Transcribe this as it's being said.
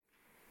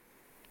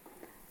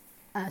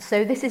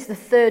So this is the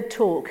third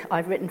talk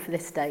I've written for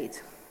this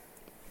date.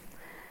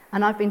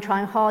 And I've been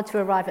trying hard to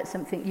arrive at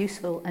something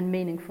useful and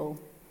meaningful,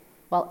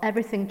 while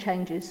everything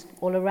changes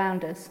all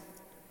around us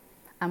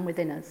and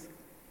within us.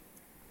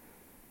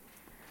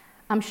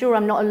 I'm sure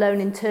I'm not alone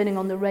in turning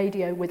on the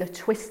radio with a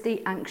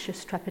twisty,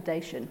 anxious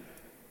trepidation.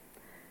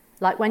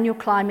 Like when you're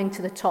climbing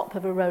to the top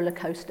of a roller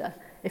coaster,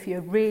 if you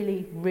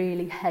really,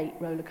 really hate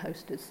roller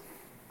coasters.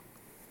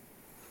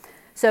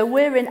 So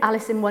we're in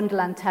Alice in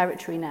Wonderland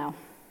territory now.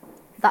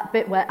 That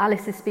bit where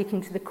Alice is speaking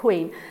to the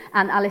Queen,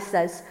 and Alice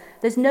says,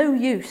 "There's no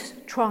use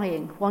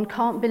trying. One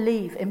can't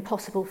believe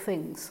impossible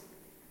things."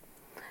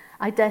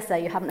 "I dare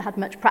say you haven't had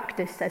much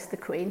practice," says the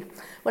Queen.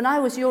 "When I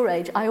was your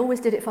age, I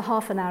always did it for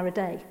half an hour a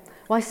day.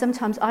 Why,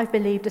 sometimes I've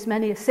believed as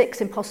many as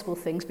 6 impossible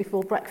things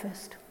before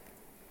breakfast."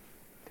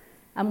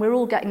 And we're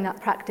all getting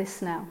that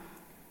practice now.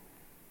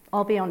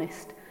 I'll be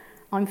honest,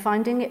 I'm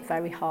finding it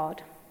very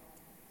hard.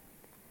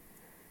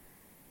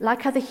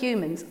 Like other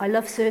humans, I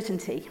love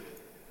certainty.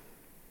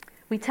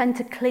 We tend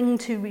to cling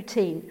to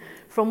routine,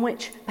 from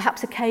which,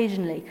 perhaps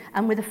occasionally,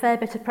 and with a fair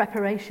bit of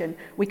preparation,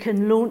 we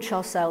can launch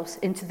ourselves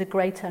into the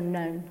great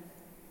unknown.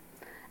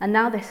 And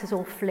now this has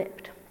all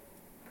flipped.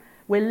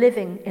 We're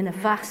living in a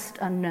vast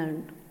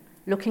unknown,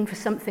 looking for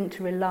something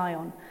to rely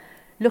on,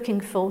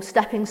 looking for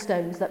stepping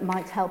stones that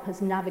might help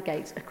us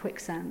navigate a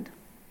quicksand.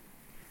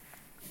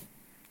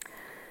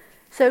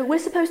 So we're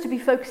supposed to be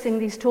focusing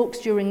these talks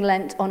during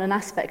Lent on an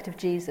aspect of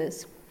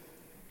Jesus.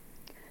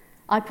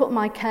 I put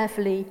my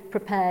carefully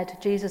prepared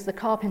Jesus the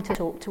Carpenter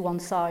talk to one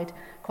side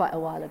quite a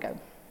while ago.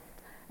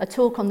 A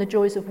talk on the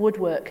joys of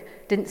woodwork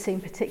didn't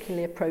seem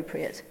particularly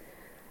appropriate.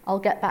 I'll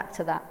get back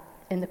to that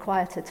in the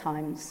quieter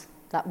times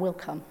that will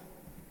come.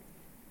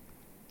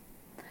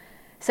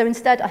 So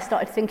instead, I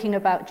started thinking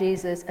about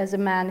Jesus as a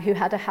man who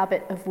had a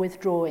habit of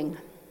withdrawing,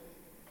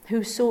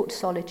 who sought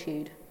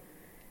solitude,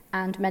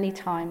 and many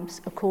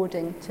times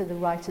according to the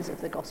writers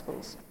of the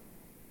Gospels.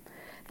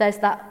 There's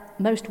that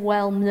most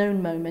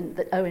well-known moment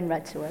that Owen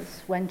read to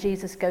us when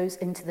Jesus goes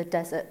into the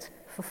desert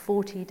for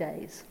 40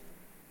 days,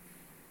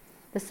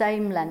 the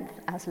same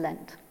length as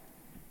Lent.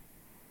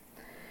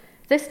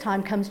 This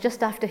time comes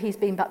just after he's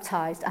been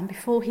baptized and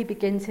before he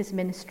begins his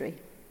ministry.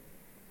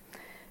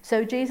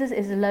 So Jesus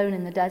is alone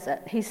in the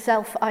desert. He's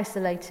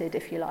self-isolated,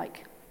 if you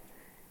like,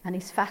 and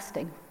he's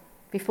fasting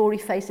before he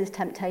faces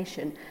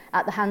temptation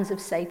at the hands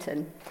of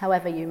Satan,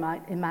 however you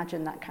might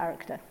imagine that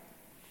character.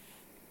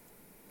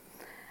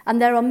 And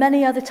there are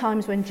many other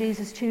times when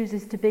Jesus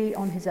chooses to be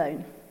on his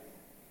own.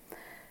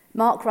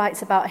 Mark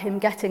writes about him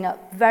getting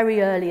up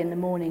very early in the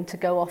morning to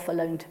go off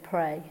alone to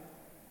pray.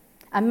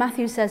 And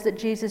Matthew says that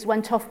Jesus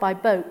went off by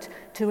boat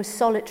to a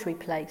solitary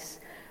place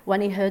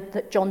when he heard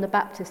that John the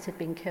Baptist had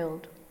been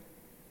killed.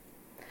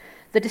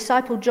 The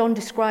disciple John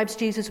describes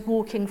Jesus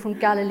walking from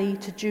Galilee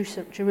to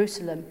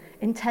Jerusalem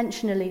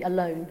intentionally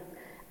alone,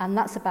 and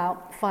that's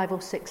about 5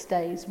 or 6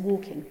 days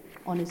walking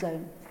on his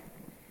own.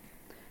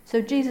 So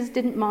Jesus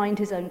didn't mind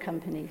his own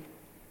company.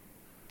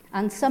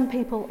 And some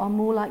people are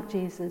more like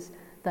Jesus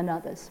than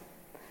others.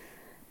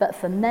 But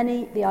for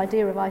many, the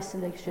idea of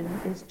isolation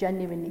is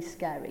genuinely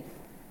scary.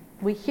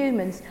 We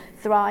humans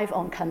thrive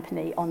on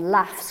company, on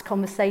laughs,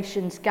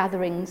 conversations,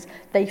 gatherings.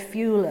 They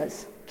fuel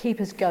us,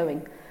 keep us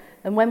going.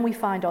 And when we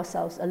find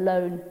ourselves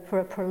alone for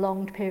a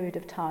prolonged period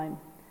of time,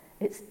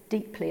 it's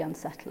deeply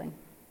unsettling.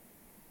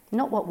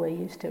 Not what we're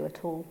used to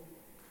at all.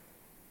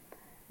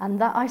 And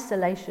that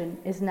isolation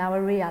is now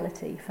a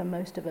reality for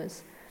most of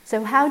us.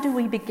 So how do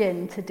we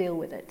begin to deal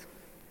with it?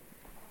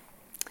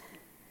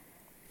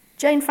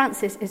 Jane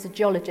Francis is a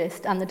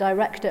geologist and the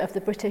director of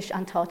the British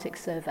Antarctic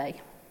Survey.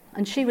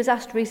 And she was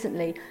asked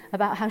recently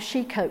about how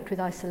she coped with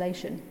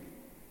isolation.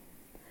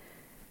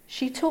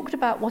 She talked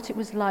about what it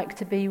was like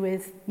to be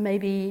with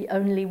maybe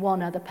only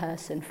one other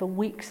person for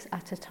weeks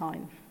at a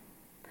time.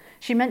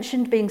 She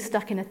mentioned being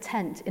stuck in a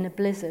tent in a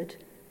blizzard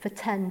for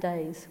 10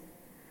 days.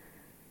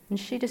 And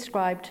she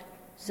described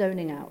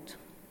zoning out,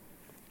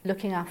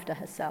 looking after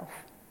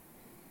herself.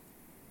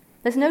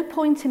 There's no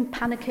point in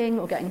panicking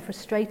or getting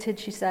frustrated,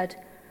 she said.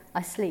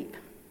 I sleep.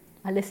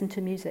 I listen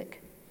to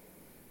music.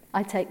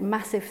 I take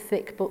massive,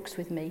 thick books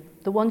with me,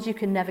 the ones you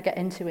can never get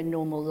into in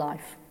normal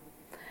life.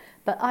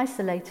 But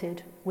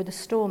isolated, with a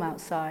storm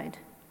outside,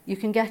 you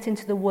can get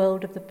into the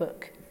world of the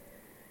book.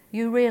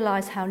 You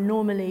realize how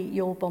normally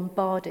you're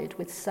bombarded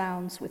with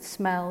sounds, with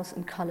smells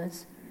and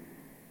colours.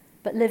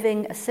 But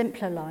living a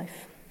simpler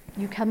life,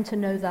 you come to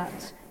know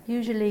that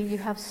usually you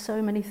have so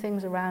many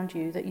things around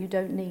you that you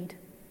don't need.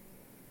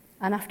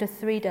 And after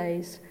 3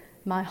 days,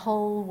 my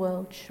whole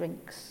world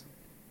shrinks.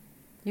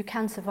 You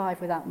can survive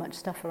without much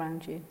stuff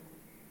around you.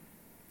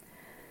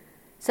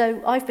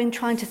 So I've been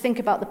trying to think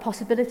about the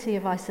possibility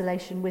of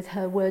isolation with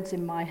her words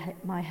in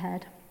my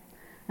head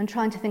and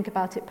trying to think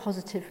about it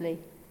positively.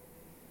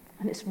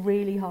 And it's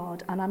really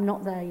hard, and I'm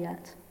not there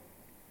yet.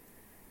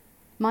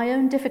 My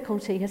own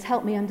difficulty has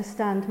helped me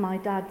understand my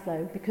dad,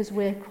 though, because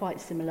we're quite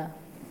similar.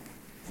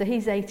 So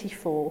he's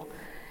 84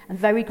 and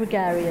very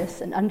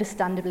gregarious and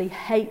understandably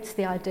hates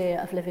the idea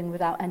of living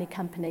without any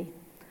company.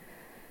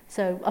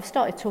 So I've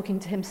started talking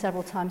to him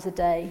several times a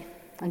day,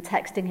 and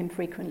texting him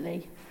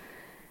frequently.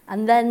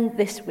 And then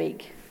this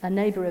week, a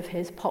neighbour of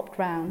his popped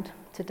round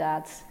to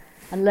Dad's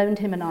and loaned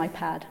him an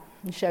iPad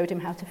and showed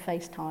him how to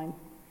FaceTime.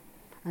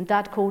 And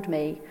Dad called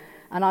me,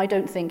 and I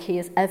don't think he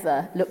has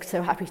ever looked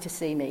so happy to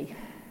see me.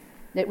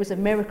 It was a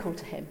miracle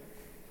to him,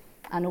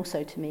 and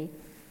also to me.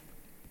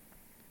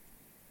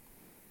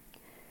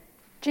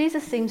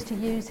 Jesus seems to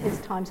use his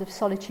times of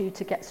solitude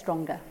to get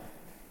stronger,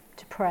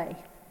 to pray,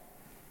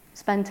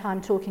 spend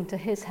time talking to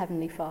his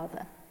Heavenly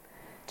Father,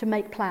 to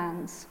make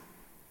plans,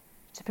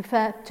 to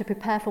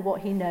prepare for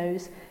what he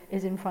knows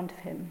is in front of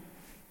him.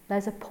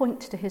 There's a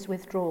point to his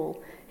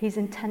withdrawal. He's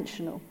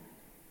intentional.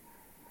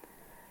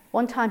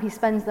 One time he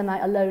spends the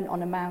night alone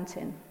on a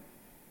mountain.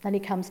 Then he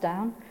comes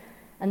down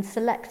and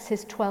selects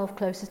his 12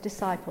 closest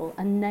disciples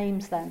and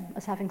names them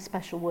as having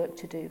special work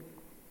to do.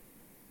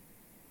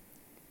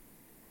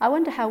 I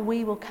wonder how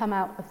we will come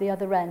out of the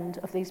other end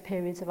of these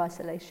periods of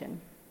isolation.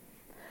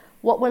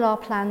 What will our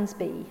plans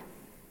be?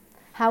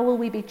 How will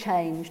we be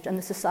changed and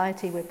the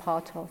society we're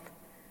part of?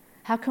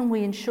 How can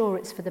we ensure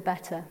it's for the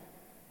better?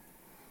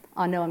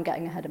 I know I'm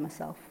getting ahead of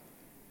myself.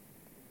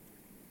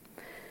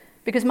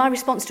 Because my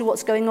response to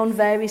what's going on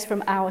varies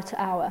from hour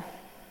to hour.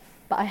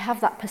 But I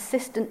have that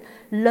persistent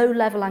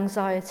low-level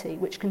anxiety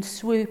which can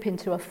swoop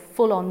into a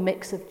full-on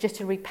mix of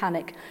jittery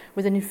panic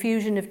with an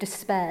infusion of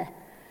despair,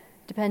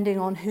 depending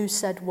on who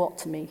said what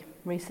to me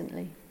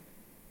recently.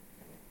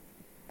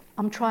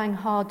 I'm trying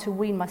hard to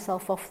wean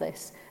myself off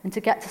this and to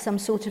get to some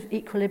sort of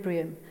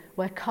equilibrium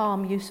where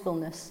calm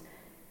usefulness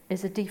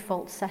is a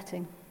default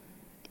setting.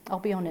 I'll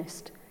be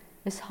honest,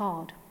 it's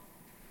hard.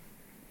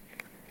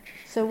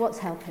 So what's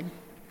helping?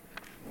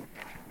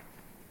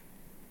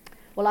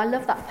 Well, I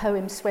love that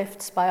poem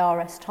Swifts by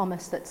R.S.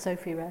 Thomas that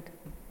Sophie read.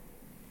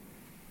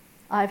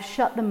 I've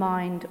shut the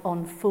mind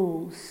on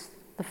fools,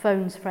 the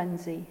phone's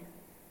frenzy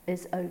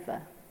is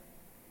over.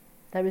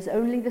 There is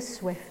only the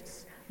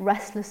Swifts,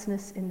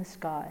 restlessness in the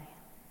sky.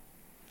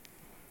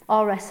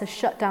 R.S. has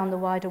shut down the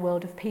wider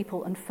world of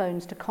people and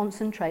phones to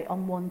concentrate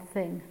on one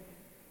thing.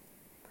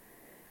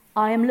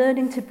 I am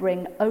learning to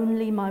bring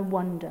only my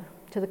wonder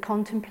to the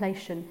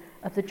contemplation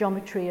of the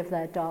geometry of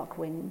their dark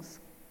wings.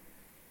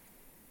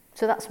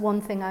 So that's one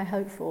thing I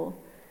hope for,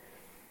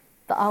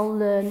 that I'll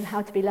learn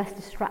how to be less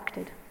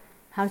distracted,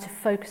 how to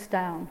focus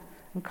down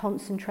and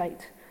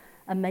concentrate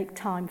and make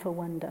time for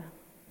wonder.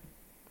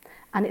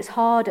 And it's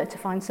harder to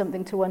find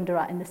something to wonder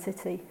at in the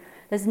city.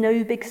 There's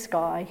no big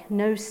sky,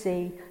 no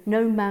sea,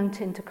 no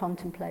mountain to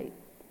contemplate.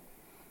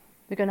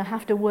 We're going to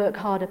have to work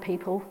harder,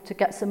 people, to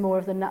get some more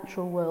of the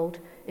natural world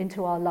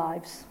into our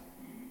lives.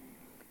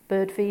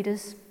 Bird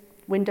feeders,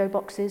 window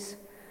boxes,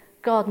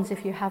 gardens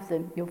if you have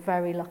them, you're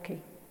very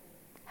lucky.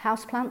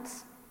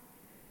 Houseplants?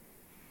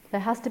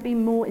 There has to be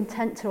more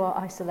intent to our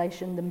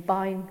isolation than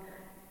buying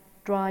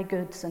dry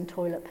goods and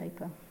toilet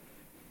paper.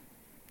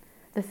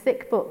 The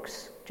thick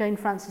books Jane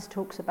Frances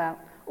talks about,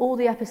 all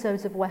the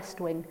episodes of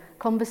West Wing,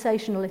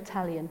 conversational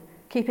Italian,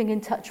 keeping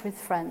in touch with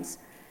friends,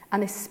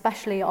 and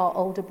especially our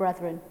older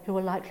brethren who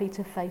are likely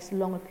to face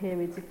longer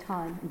periods of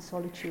time in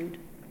solitude.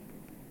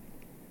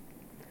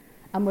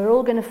 And we're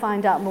all going to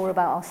find out more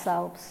about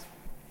ourselves,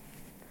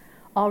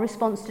 our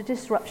response to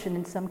disruption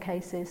in some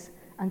cases,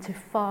 and to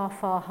far,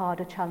 far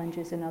harder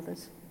challenges in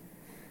others.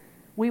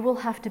 We will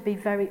have to be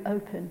very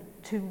open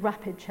to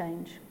rapid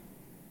change.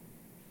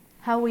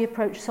 How we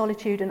approach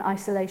solitude and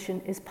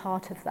isolation is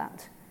part of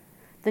that.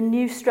 The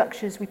new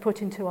structures we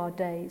put into our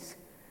days,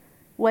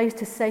 ways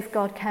to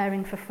safeguard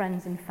caring for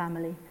friends and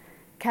family,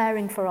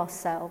 caring for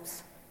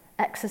ourselves,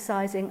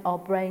 exercising our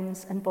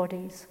brains and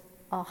bodies,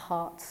 our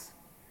hearts,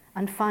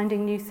 and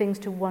finding new things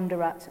to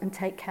wonder at and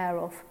take care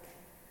of,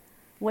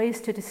 ways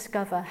to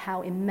discover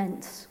how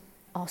immense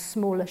our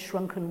smaller,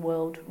 shrunken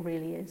world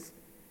really is.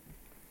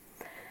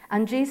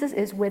 And Jesus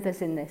is with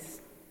us in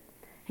this.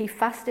 He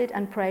fasted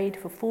and prayed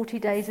for 40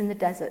 days in the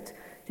desert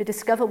to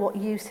discover what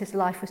use his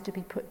life was to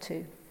be put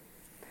to.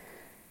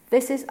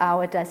 This is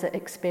our desert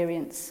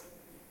experience,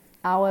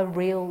 our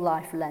real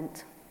life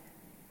Lent.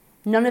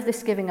 None of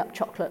this giving up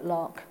chocolate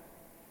lark.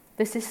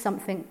 This is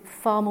something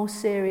far more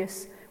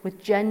serious,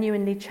 with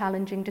genuinely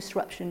challenging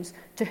disruptions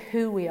to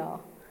who we are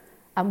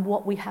and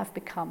what we have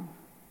become.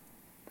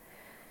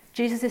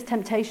 Jesus'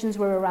 temptations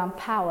were around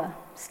power,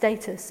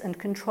 status, and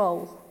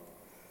control.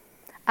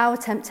 Our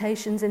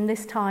temptations in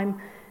this time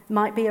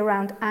might be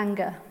around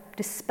anger,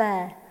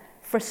 despair,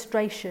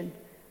 frustration,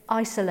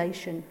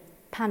 isolation,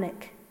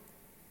 panic,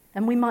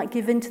 and we might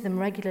give in to them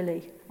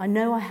regularly. I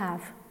know I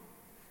have.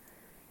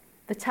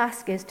 The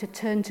task is to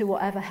turn to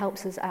whatever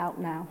helps us out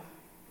now,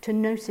 to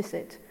notice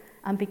it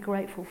and be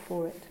grateful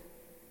for it.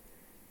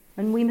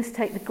 And we must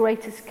take the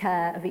greatest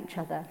care of each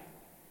other,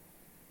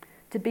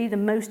 to be the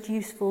most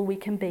useful we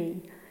can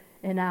be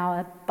in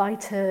our, by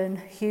turn,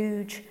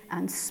 huge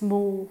and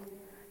small,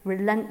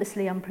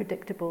 relentlessly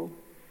unpredictable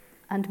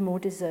and more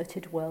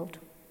deserted world.